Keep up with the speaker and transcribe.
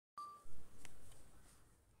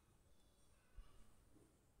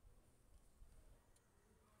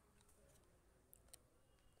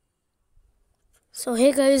So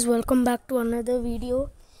hey guys, welcome back to another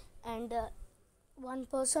video. And one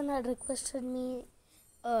person had requested me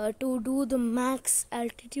to do the max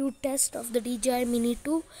altitude test of the DJI Mini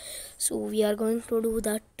 2. So we are going to do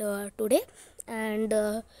that today. And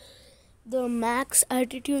the max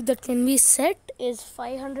altitude that can be set is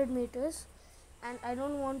 500 meters. And I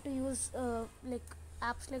don't want to use like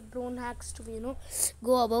apps like drone hacks to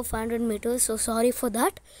go above 500 meters, so sorry for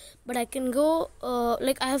that, but I can go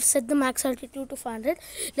like I have set the max altitude to 500.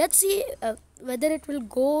 Let's see whether it will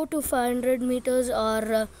go to 500 meters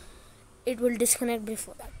or it will disconnect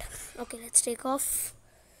before that. Okay, let's take off.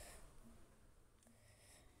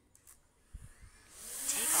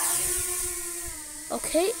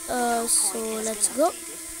 Okay, so let's go.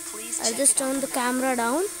 I'll just turn the camera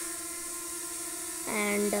down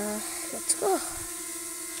and let's go.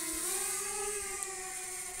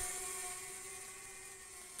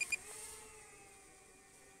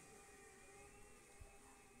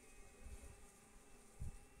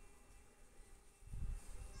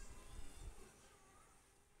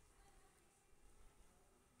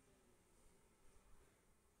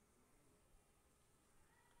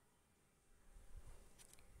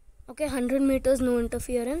 Okay, 100 meters, no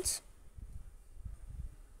interference.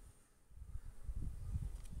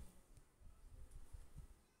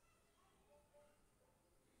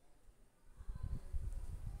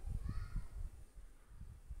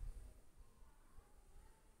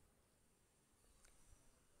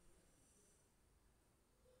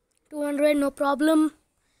 $200, no problem.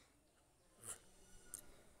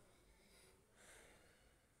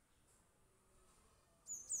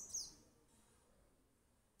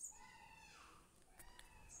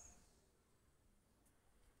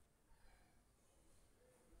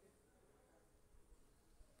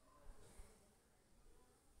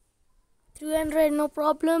 $300, no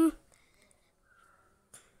problem.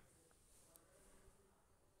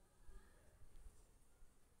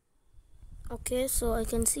 Okay, so I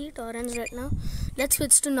can see it orange right now. Let's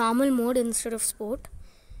switch to normal mode instead of sport.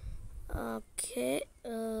 Okay.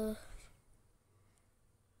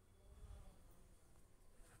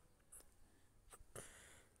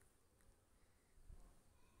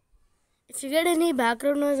 If you get any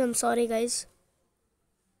background noise, I'm sorry, guys.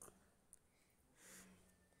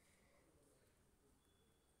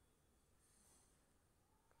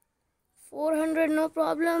 $400, no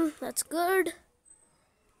problem. That's good.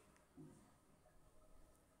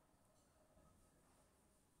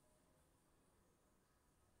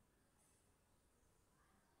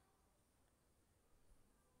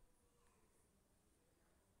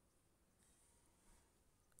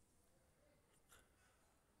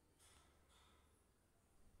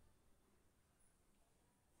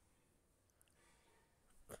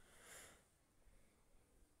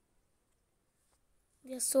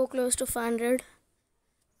 We are so close to 500,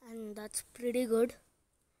 and that's pretty good.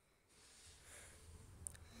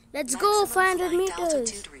 Let's go, 500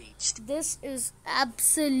 meters. This is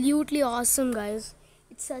absolutely awesome, guys.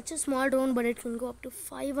 It's such a small drone, but it can go up to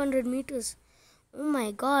 500 meters. Oh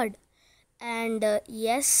my god. And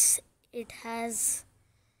yes, it has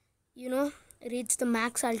reached the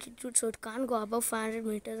max altitude, so it can't go above 500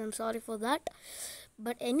 meters. I'm sorry for that,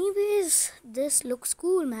 but anyways, this looks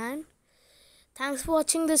cool, man. Thanks for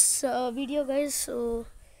watching this video, guys. So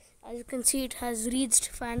as you can see, it has reached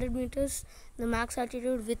 500 meters, the max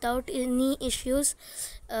altitude, without any issues.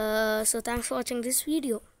 So thanks for watching this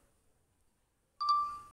video.